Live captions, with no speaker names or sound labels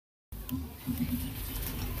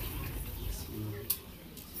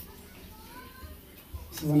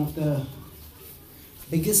So one of the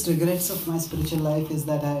biggest regrets of my spiritual life is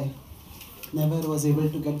that I never was able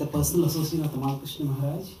to get the personal association of Tamal Krishna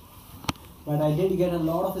Maharaj. But I did get a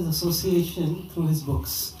lot of his association through his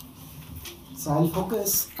books. So I'll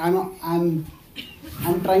focus. I'm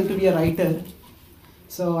trying to be a writer.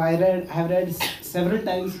 So I have read several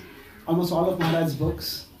times almost all of Maharaj's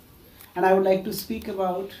books. And I would like to speak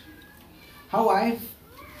about how I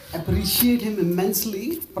appreciate him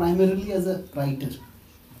immensely, primarily as a writer.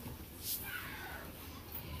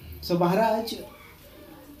 So Maharaj,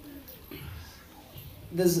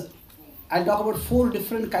 I'll talk about 4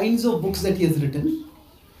 different kinds of books that he has written.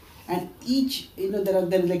 And each, there are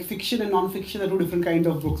like fiction and non-fiction are 2 different kinds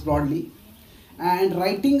of books broadly. And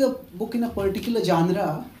writing a book in a particular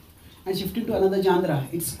genre and shifting to another genre,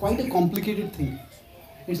 it's quite a complicated thing.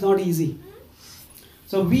 It's not easy.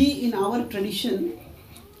 So we in our tradition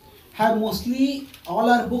have mostly, all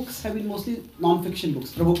our books have been mostly non-fiction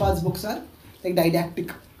books. Prabhupada's books are like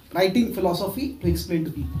didactic, writing philosophy to explain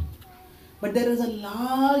to people. But there is a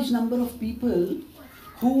large number of people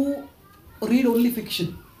who read only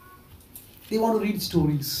fiction. They want to read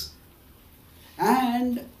stories.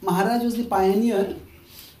 And Maharaj was the pioneer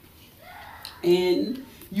in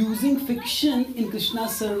using fiction in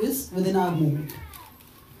Krishna's service within our movement.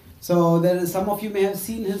 So some of you may have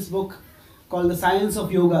seen his book called The Science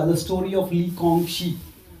of Yoga, the story of Li Kongxi.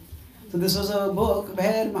 So this was a book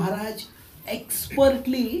where Maharaj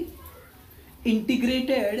expertly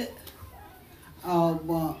integrated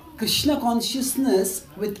Krishna consciousness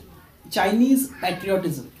with Chinese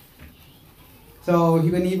patriotism. So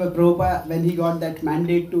when he got that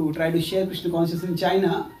mandate to try to share Krishna consciousness in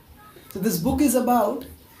China, so this book is about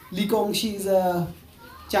Li Kongxi is a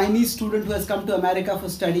Chinese student who has come to America for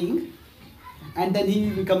studying, and then he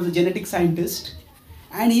becomes a genetic scientist,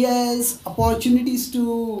 and he has opportunities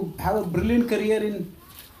to have a brilliant career in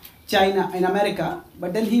China, in America,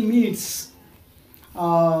 but then he meets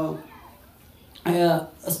a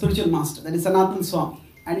spiritual master, that is Sanatana Swami.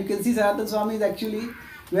 And you can see Sanatana Swami is actually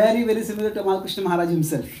very, very similar to Tamal Krishna Maharaj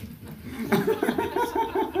himself.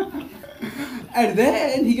 And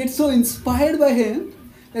then he gets so inspired by him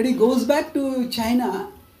that he goes back to China,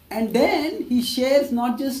 and then he shares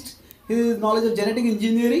not just his knowledge of genetic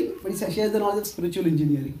engineering, but he shares the knowledge of spiritual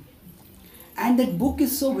engineering. And that book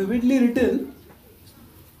is so vividly written.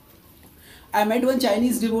 I met one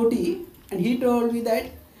Chinese devotee, and he told me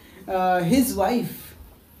that his wife,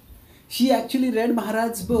 she actually read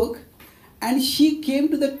Maharaj's book, and she came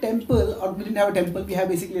to the temple, or we didn't have a temple, we have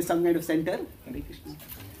basically some kind of center.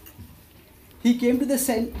 She came to the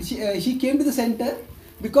center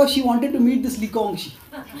because she wanted to meet this Li Kongxi.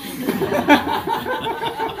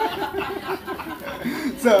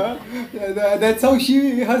 So that's how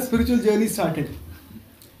her spiritual journey started.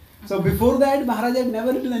 So before that, Maharaj had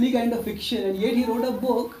never written any kind of fiction, and yet he wrote a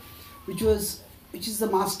book which is a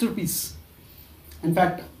masterpiece. In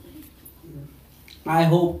fact, I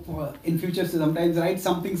hope in future sometimes write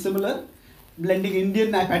something similar, blending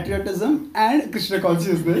Indian patriotism and Krishna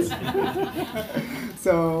consciousness.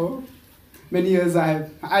 So many years I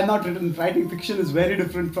have not written. Writing fiction is very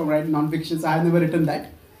different from writing non-fiction, so I have never written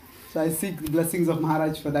that. So I seek the blessings of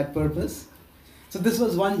Maharaj for that purpose. So this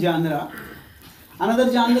was one genre.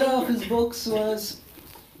 Another genre of his books was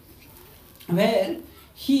where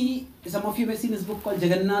some of you may have seen his book called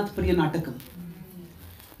Jagannath Priya Natakam.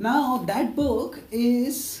 Now that book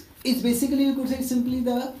is basically, you could say simply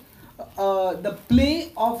the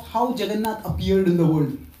play of how Jagannath appeared in the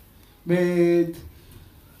world with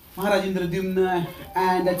Maharaj Indradyumna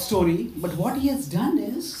and that story. But what he has done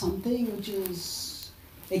is something which is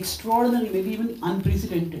extraordinary, maybe even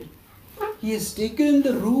unprecedented. He has taken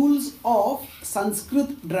the rules of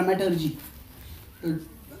Sanskrit dramaturgy.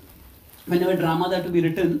 Whenever dramas are to be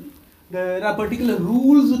written, there are particular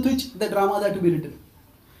rules with which the dramas are to be written.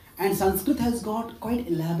 And Sanskrit has got quite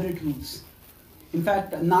elaborate rules. In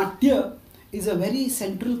fact, Natya is a very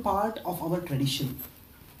central part of our tradition.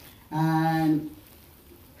 And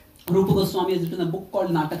Rupa Goswami has written a book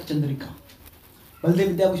called Natak Chandrika.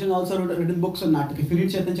 Baldev Vidyabhushan also written books on Natak. If you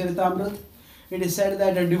read Chaitanya Charitamrita, it is said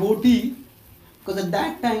that a devotee, because at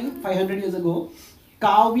that time, 500 years ago,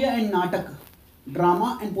 Kavya and Natak,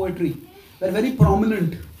 drama and poetry, were very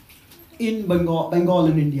prominent in Bengal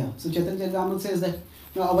and India. So Chaitanya Charitamrita says that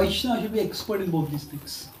a Vaishnava should be expert in both these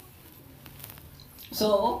things.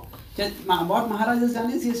 So what Maharaj has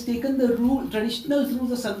done is he has taken the traditional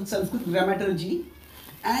rules of Sanskrit dramaturgy,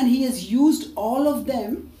 and he has used all of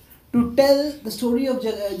them to tell the story of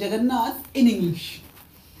Jagannath in English.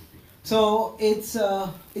 So it's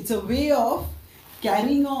a way of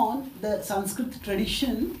carrying on the Sanskrit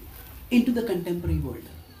tradition into the contemporary world.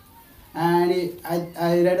 And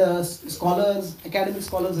I read a academic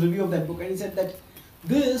scholar's review of that book, and he said that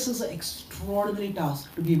this is an extraordinary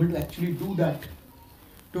task to be able to actually do that,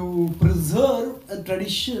 to preserve a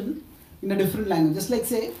tradition in a different language. Just like,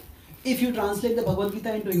 say, if you translate the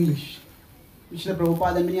Bhagavad-Gītā into English, which the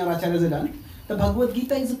Prabhupada and many of our acharyas have done, the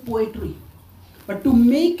Bhagavad-Gītā is a poetry. But to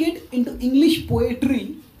make it into English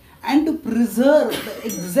poetry and to preserve the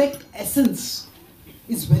exact essence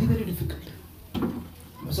is very, very difficult.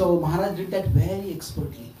 So Maharaj did that very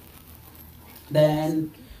expertly.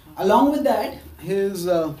 Then, along with that,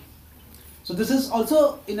 so this is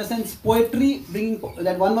also, in a sense, poetry, bringing,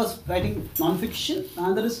 that one was writing non-fiction,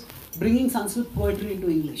 another is bringing Sanskrit poetry into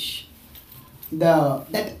English.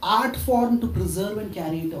 That art form to preserve and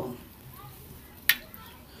carry it on.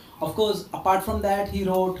 Of course, apart from that, he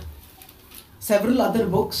wrote several other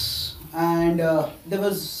books, and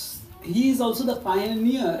he is also the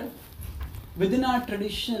pioneer within our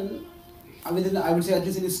tradition, I would say at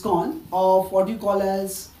least in ISKCON, of what you could call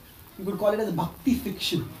it as Bhakti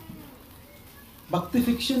fiction. Bhakti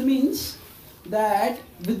fiction means that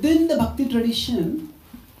within the Bhakti tradition,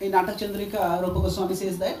 in Natak Chandrika, Rupa Goswami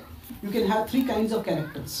says that you can have three kinds of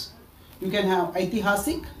characters. You can have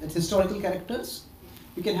Aitihasik, that's historical characters.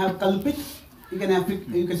 You can have Kalpit, you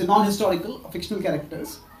can say non-historical, fictional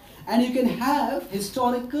characters. And you can have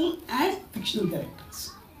historical and fictional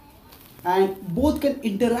characters. And both can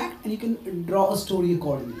interact and you can draw a story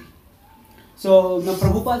accordingly. So now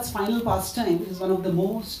Prabhupada's final pastime is one of the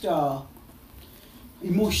most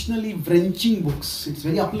emotionally wrenching books. It's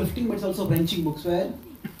very uplifting, but it's also wrenching books, where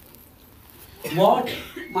what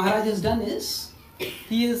Maharaj has done is,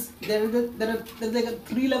 there's like a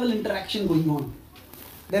three-level interaction going on.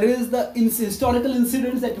 There is the historical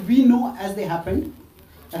incidents that we know as they happened,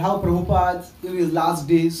 and how Prabhupada, in his last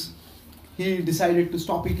days, he decided to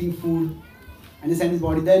stop eating food and he sent his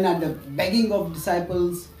body. Then at the begging of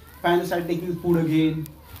disciples, finally started taking his food again,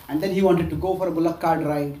 and then he wanted to go for a bullock cart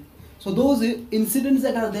ride. So those incidents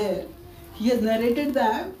that are there, he has narrated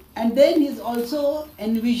them, and then he has also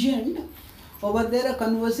envisioned over there a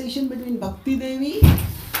conversation between Bhakti Devi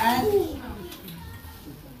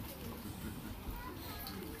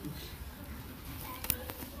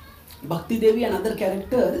and other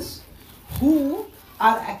characters who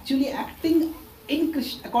are actually acting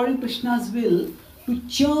according to Krishna's will to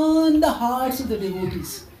churn the hearts of the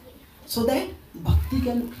devotees, so that bhakti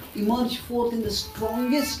can emerge forth in the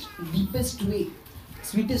strongest, deepest way,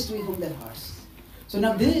 sweetest way from their hearts. So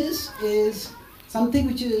now this is something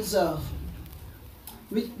which is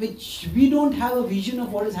which we don't have a vision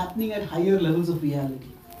of what is happening at higher levels of reality.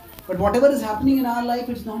 But whatever is happening in our life,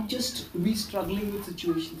 it's not just we struggling with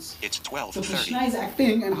situations. It's 12:30. So Krishna is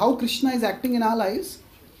acting, and how Krishna is acting in our lives,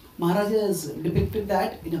 Maharaj has depicted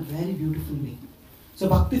that in a very beautiful way. So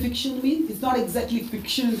Bhakti fiction means it's not exactly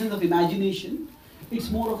fiction in terms of imagination, it's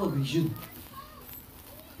more of a vision.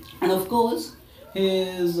 And of course,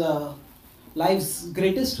 his life's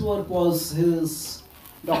greatest work was his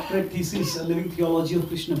doctorate thesis, A Living Theology of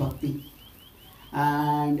Krishna Bhakti.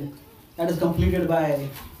 And that is completed by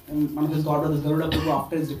one of his godbrothers, Garuda Prabhu,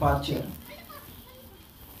 after his departure.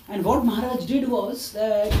 And what Maharaj did was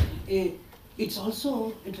that it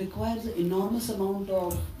requires an enormous amount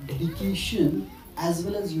of dedication as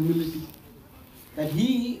well as humility. That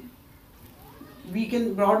we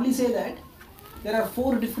can broadly say that there are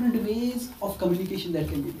 4 different ways of communication that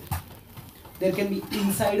can be there. There can be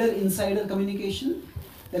insider-insider communication,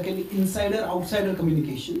 there can be insider-outsider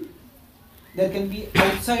communication, there can be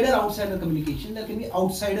outsider-outsider communication, there can be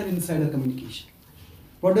outsider-insider communication.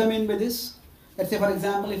 What do I mean by this? Let's say, for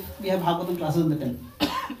example, if we have Bhagavatam classes in the temple,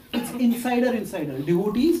 it's insider-insider,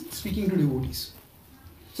 devotees speaking to devotees.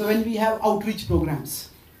 So when we have outreach programs,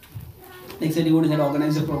 like say devotees had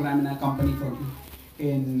organized a program in a company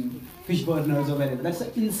in fish burners or wherever, that's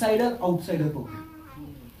an insider-outsider program.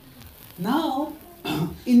 Now,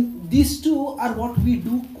 in these two are what we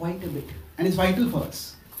do quite a bit, and it's vital for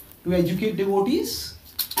us to educate devotees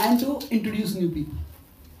and to introduce new people.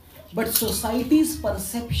 But society's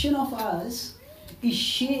perception of us is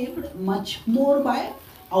shaped much more by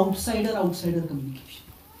outsider-outsider communication.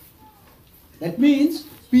 That means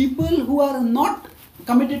people who are not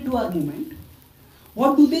committed to our movement,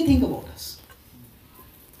 what do they think about us?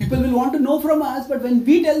 People will want to know from us, but when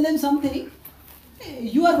we tell them something, hey,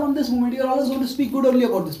 you are from this movement, you are always going to speak good only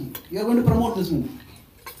about this movement, you are going to promote this movement.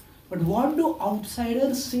 But what do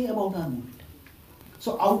outsiders say about our movement?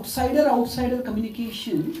 So outsider-outsider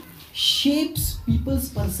communication shapes people's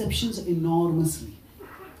perceptions enormously.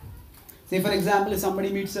 Say for example, if somebody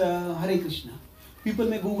meets Hare Krishna, people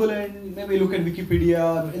may Google and maybe look at Wikipedia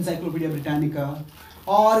or Encyclopedia Britannica,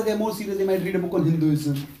 or they're more serious, they might read a book on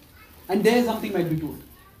Hinduism, and there something might be told.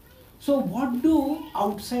 So what do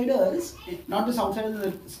outsiders, not just outsiders,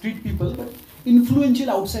 the street people, but influential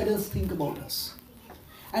outsiders think about us?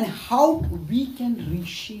 And how we can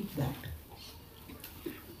reshape that?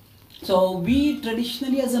 So we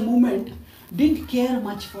traditionally as a movement didn't care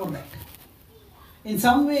much for that. In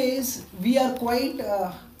some ways, we are quite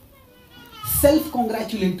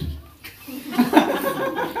self-congratulatory.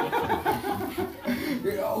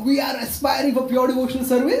 We are aspiring for pure devotional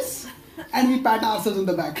service and we pat ourselves on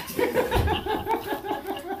the back.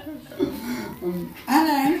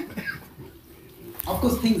 And of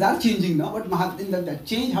course things are changing now, but that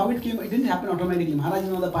change, how it came, it didn't happen automatically. Maharaj is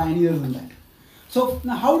one of the pioneers in that. So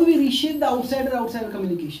now how do we reshape the outsider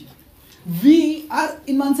communication? We are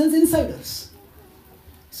in one sense insiders.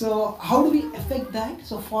 So how do we affect that?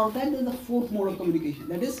 So for that there is the fourth mode of communication,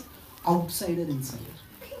 that is outsider-insider.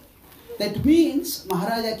 That means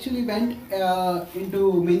Maharaj actually went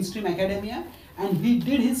into mainstream academia and he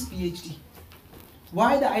did his PhD.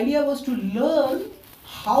 Why? The idea was to learn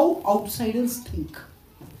how outsiders think.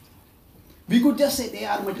 We could just say they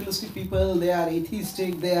are materialistic people, they are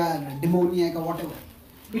atheistic, they are demoniac or whatever.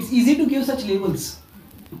 It's easy to give such labels.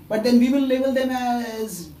 But then we will label them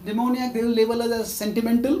as demoniac, they will label us as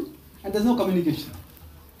sentimental, and there's no communication.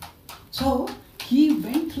 So he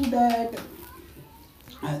went through that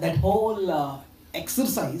whole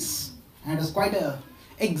exercise, and it was quite a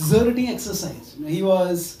exerting exercise. He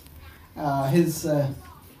was I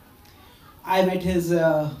met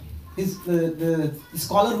the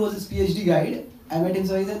scholar who was his PhD guide. I met him,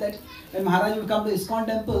 so he said that when Maharaj would come to ISKCON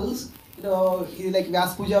temples, like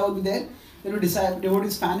Vyasapuja would be there, there would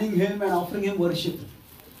devotees fanning him and offering him worship.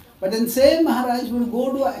 But then same Maharaj would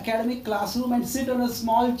go to an academic classroom and sit on a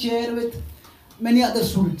small chair with many other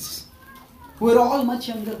students who were all much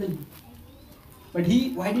younger than him. But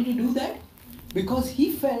why did he do that? Because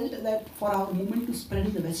he felt that for our movement to spread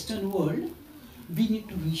in the Western world, we need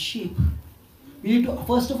to reshape. We need to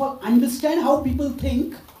first of all understand how people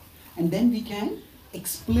think, and then we can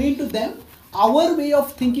explain to them our way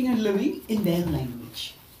of thinking and living in their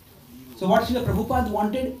language. So what Srila Prabhupada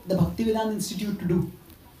wanted the Bhaktivedanta Institute to do.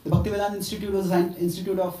 The Bhaktivedanta Institute was an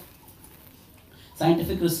institute of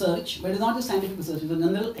scientific research, but it's not just scientific research, it's a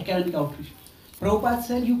general academic outreach. Prabhupada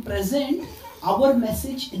said, you present our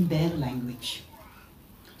message in their language.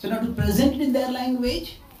 So now to present it in their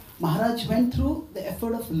language, Maharaj went through the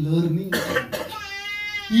effort of learning the language.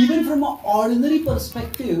 Even from an ordinary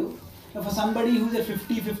perspective, for somebody who's at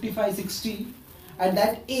 50, 55, 60, at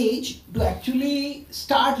that age, to actually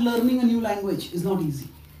start learning a new language is not easy.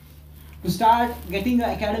 To start getting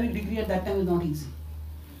an academic degree at that time is not easy.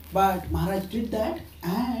 But Maharaj did that,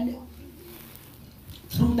 and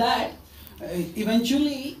through that,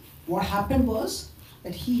 eventually what happened was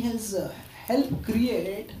that he has helped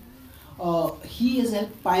create, he has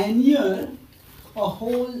helped pioneer a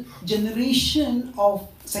whole generation of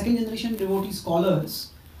second generation devotee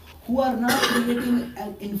scholars who are now creating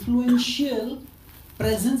an influential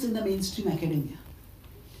presence in the mainstream academia.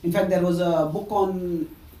 In fact, there was a book on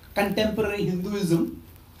contemporary Hinduism,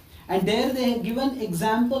 and there they have given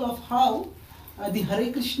example of how the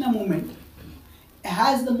Hare Krishna movement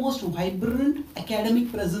has the most vibrant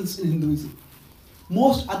academic presence in Hinduism.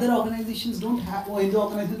 Most other organizations don't have, or Hindu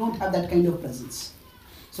organizations don't have that kind of presence.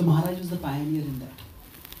 So Maharaj was the pioneer in that.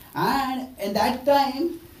 And at that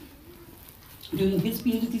time, during his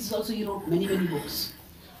PhD thesis also, he wrote many books.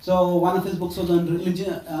 So one of his books was on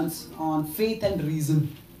religion, on faith and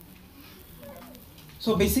reason.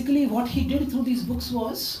 So basically what he did through these books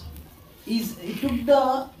was, he took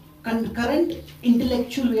the current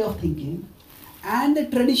intellectual way of thinking and the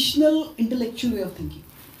traditional intellectual way of thinking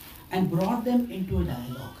and brought them into a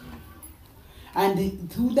dialogue. And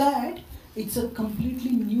through that, it's a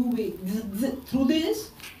completely new way. Through this,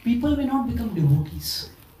 people may not become devotees.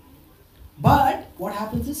 But what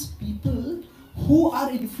happens is people who are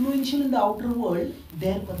influential in the outer world,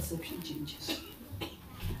 their perception changes.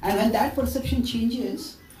 And when that perception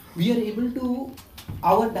changes, we are able to,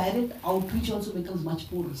 our direct outreach also becomes much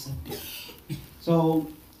more receptive. So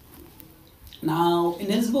now in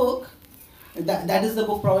his book, that is the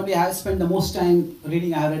book probably I have spent the most time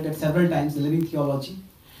reading. I have read it several times, The Living Theology.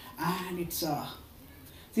 And it's,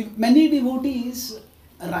 see, many devotees,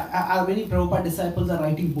 many Prabhupada disciples are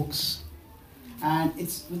writing books. And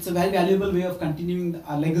it's a very valuable way of continuing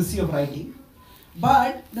our legacy of writing.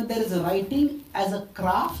 But there is a writing as a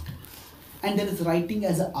craft and there is writing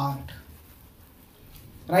as an art.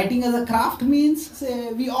 Writing as a craft means,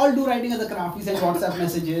 say, we all do writing as a craft. We send WhatsApp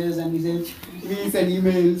messages and we send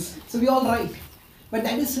emails. So we all write. But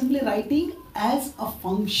that is simply writing as a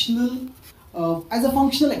functional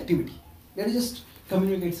activity. You have to just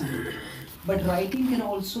communicate something. But writing can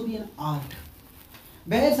also be an art,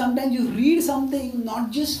 where sometimes you read something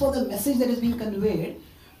not just for the message that is being conveyed,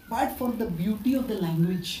 but for the beauty of the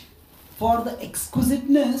language, for the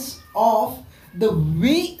exquisiteness of the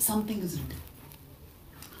way something is written.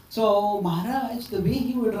 So Maharaj, the way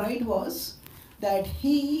he would write was that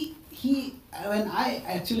when I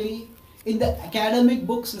actually, in the academic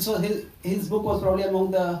books, so his book was probably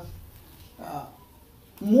among the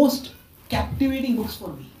most captivating books for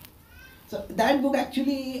me. So that book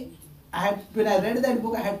actually, when I read that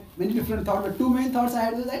book, I had many different thoughts, but two main thoughts I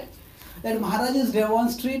had was that Maharaj is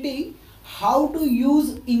demonstrating how to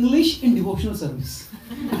use English in devotional service.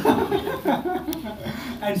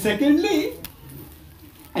 And secondly,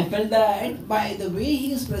 I felt that by the way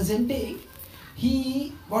he is presenting,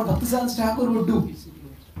 what Bhaktisiddhanta Thakur would do.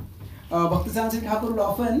 Bhaktisiddhanta Thakur would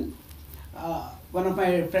often, one of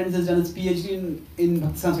my friends has done his PhD in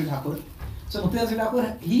Bhaktisiddhanta Thakur. So Bhaktisiddhanta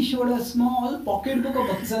Thakur, he showed a small pocket book of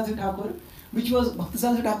Bhaktisiddhanta Thakur, which was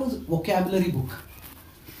Bhaktisiddhanta Thakur's vocabulary book.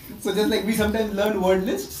 So just like we sometimes learn word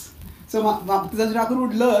lists, so Bhaktisiddhanta Thakur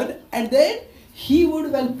would learn, and then he would,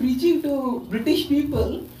 while preaching to British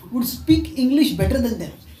people, would speak English better than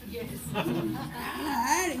them. Yes.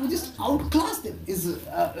 And he would just outclass them. His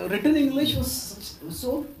written English was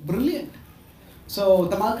so brilliant. So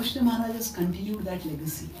Tamal Krishna Maharaja has continued that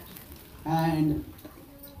legacy. And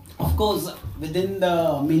of course, within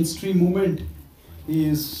the mainstream movement, he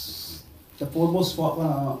is the foremost one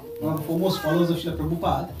of the foremost followers of Srila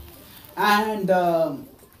Prabhupada. And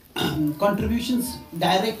contributions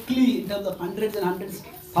directly in terms of hundreds and hundreds,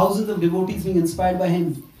 thousands of devotees being inspired by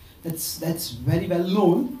him. That's very well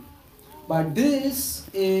known. But this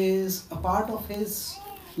is a part of his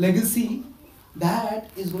legacy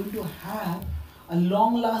that is going to have a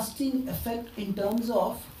long-lasting effect in terms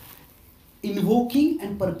of invoking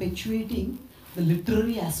and perpetuating the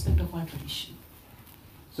literary aspect of our tradition.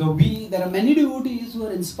 So there are many devotees who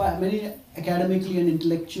are inspired, many academically and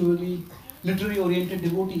intellectually, literary oriented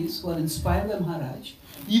devotees who are inspired by Maharaj,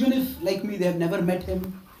 even if, like me, they have never met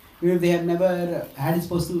him, even if they have never had his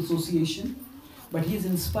personal association, but he has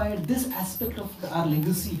inspired this aspect of our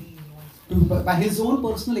legacy by his own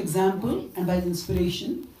personal example and by his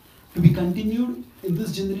inspiration to be continued in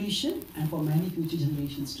this generation and for many future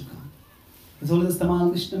generations to come. His Holiness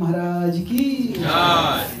Tamal Krishna Maharaja ki,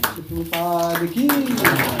 Prabhupada ki.